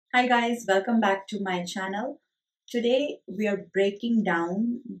Hi guys, welcome back to my channel. Today we are breaking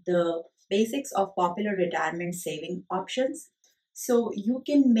down the basics of popular retirement saving options so you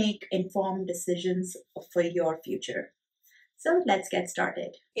can make informed decisions for your future. So let's get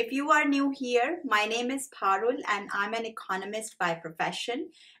started. If you are new here, my name is Parul and I'm an economist by profession,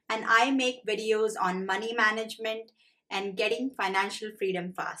 and I make videos on money management and getting financial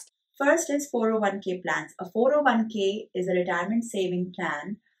freedom fast. First is 401k plans. A 401k is a retirement saving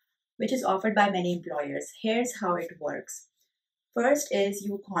plan which is offered by many employers. Here's how it works. First is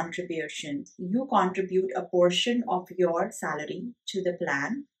you contributions. You contribute a portion of your salary to the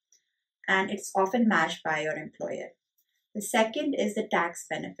plan, and it's often matched by your employer. The second is the tax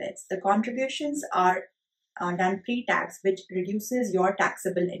benefits. The contributions are done pre-tax, which reduces your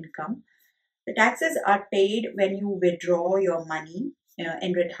taxable income. The taxes are paid when you withdraw your money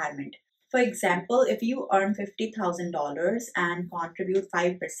in retirement. For example, if you earn $50,000 and contribute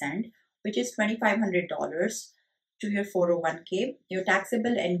 5%, which is $2,500 to your 401k, your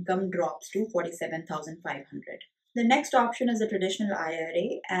taxable income drops to $47,500. The next option is a traditional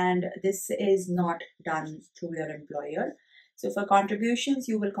IRA, and this is not done through your employer. So for contributions,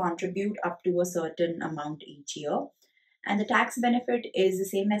 you will contribute up to a certain amount each year. And the tax benefit is the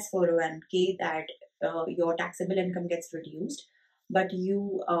same as 401k, that your taxable income gets reduced, but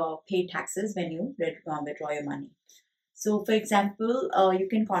you pay taxes when you withdraw your money. So, for example, you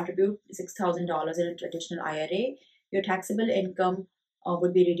can contribute $6,000 in a traditional IRA. Your taxable income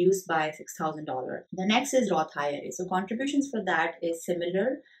would be reduced by $6,000. The next is Roth IRA. So, contributions for that is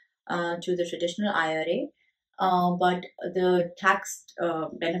similar to the traditional IRA, but the tax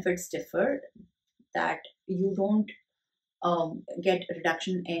benefits differ. That you don't get a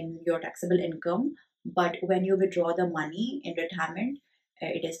reduction in your taxable income, but when you withdraw the money in retirement,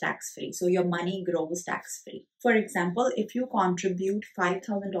 it is tax free. So your money grows tax free. For example, if you contribute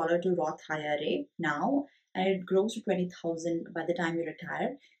 $5,000 to Roth IRA now and it grows to $20,000 by the time you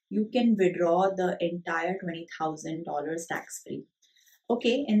retire, you can withdraw the entire $20,000 tax free.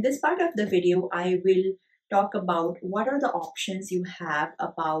 Okay, in this part of the video, I will talk about what are the options you have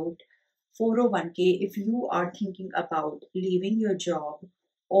about 401k if you are thinking about leaving your job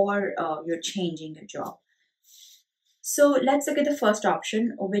or you're changing your job. So let's look at the first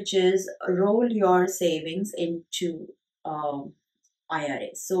option, which is roll your savings into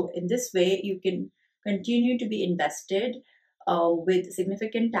IRA. So in this way, you can continue to be invested with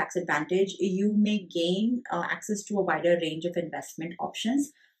significant tax advantage. You may gain access to a wider range of investment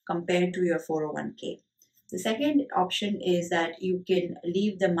options compared to your 401k. The second option is that you can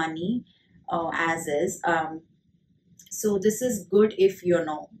leave the money as is. So this is good if you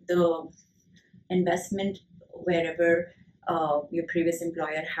know the investment wherever your previous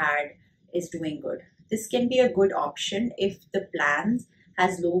employer had is doing good. This can be a good option if the plans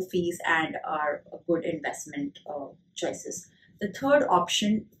has low fees and are good investment choices. The third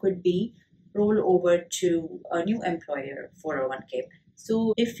option could be roll over to a new employer 401k.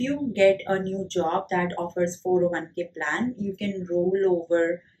 So if you get a new job that offers 401k plan, you can roll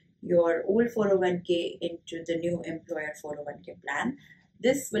over your old 401k into the new employer 401k plan.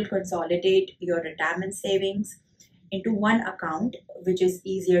 This will consolidate your retirement savings into one account, which is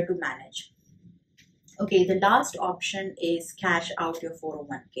easier to manage. Okay, the last option is cash out your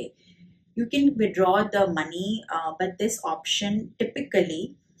 401k. You can withdraw the money, but this option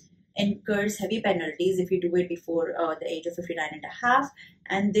typically incurs heavy penalties if you do it before the age of 59 and a half,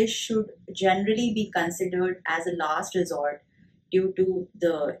 and this should generally be considered as a last resort due to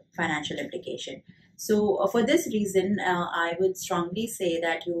the financial implication. So for this reason, I would strongly say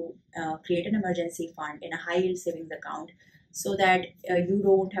that you create an emergency fund in a high yield savings account so that you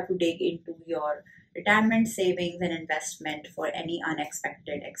don't have to dig into your retirement savings and investment for any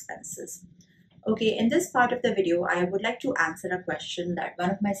unexpected expenses. Okay, in this part of the video, I would like to answer a question that one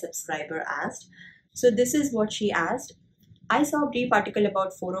of my subscriber asked. So this is what she asked. I saw a brief article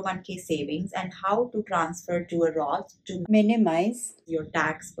about 401k savings and how to transfer to a Roth to minimize your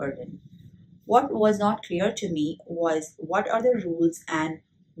tax burden. What was not clear to me was what are the rules and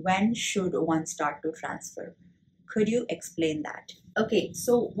when should one start to transfer? Could you explain that? Okay,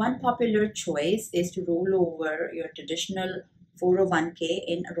 so one popular choice is to roll over your traditional 401k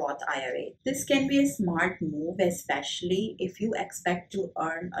in Roth IRA. This can be a smart move, especially if you expect to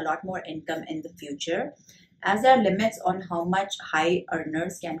earn a lot more income in the future, as there are limits on how much high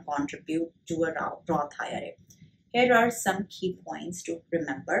earners can contribute to a Roth IRA. Here are some key points to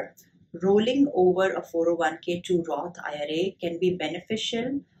remember. Rolling over a 401k to Roth IRA can be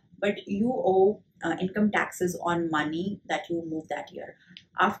beneficial, but you owe income taxes on money that you move that year.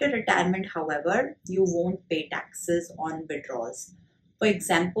 After retirement, however, you won't pay taxes on withdrawals. For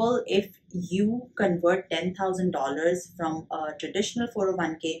example, if you convert $10,000 from a traditional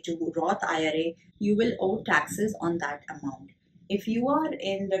 401k to Roth IRA, you will owe taxes on that amount. If you are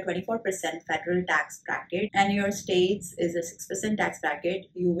in the 24% federal tax bracket and your state's is a 6% tax bracket,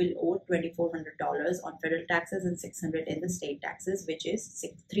 you will owe $2,400 on federal taxes and $600 in the state taxes, which is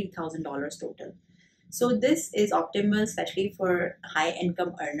 $3,000 total. So this is optimal, especially for high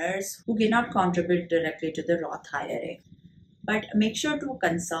income earners who cannot contribute directly to the Roth IRA. But make sure to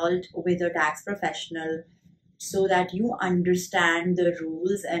consult with a tax professional so that you understand the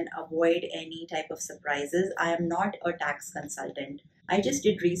rules and avoid any type of surprises. I am not a tax consultant. I just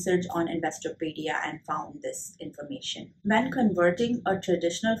did research on Investopedia and found this information. When converting a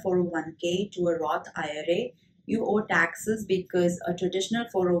traditional 401k to a Roth IRA, you owe taxes because a traditional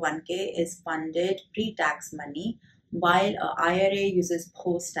 401k is funded pre tax money while a IRA uses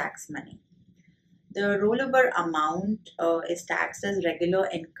post tax money. The rollover amount is taxed as regular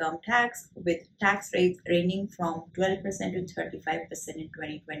income tax with tax rates ranging from 12% to 35% in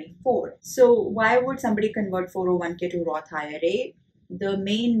 2024. So, why would somebody convert 401k to Roth IRA? The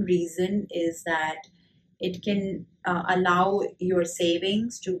main reason is that it can allow your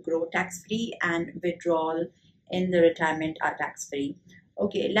savings to grow tax free and withdrawal in the retirement are tax free.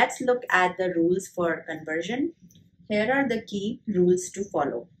 Okay, let's look at the rules for conversion. Here are the key rules to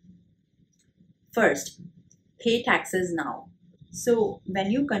follow. First, pay taxes now. So when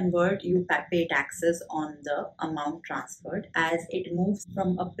you convert, you pay taxes on the amount transferred as it moves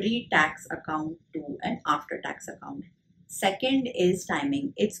from a pre-tax account to an after-tax account. Second is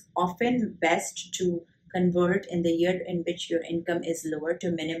timing. It's often best to convert in the year in which your income is lower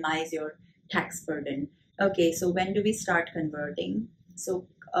to minimize your tax burden. Okay, so when do we start converting? So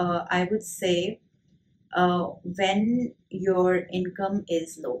I would say when your income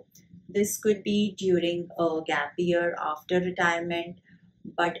is low. This could be during a gap year after retirement,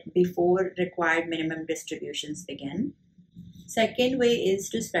 but before required minimum distributions begin. Second way is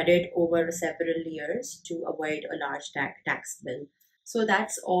to spread it over several years to avoid a large tax bill. So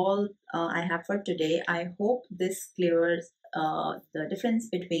that's all I have for today. I hope this clears the difference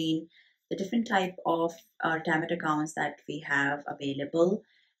between the different type of retirement accounts that we have available.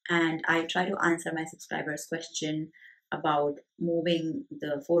 And I try to answer my subscribers' question about moving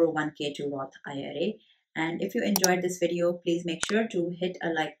the 401k to Roth IRA. And if you enjoyed this video, please make sure to hit a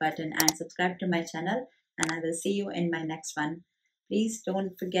like button and subscribe to my channel. And I will see you in my next one. Please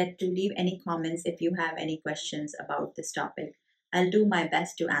don't forget to leave any comments if you have any questions about this topic. I'll do my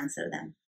best to answer them.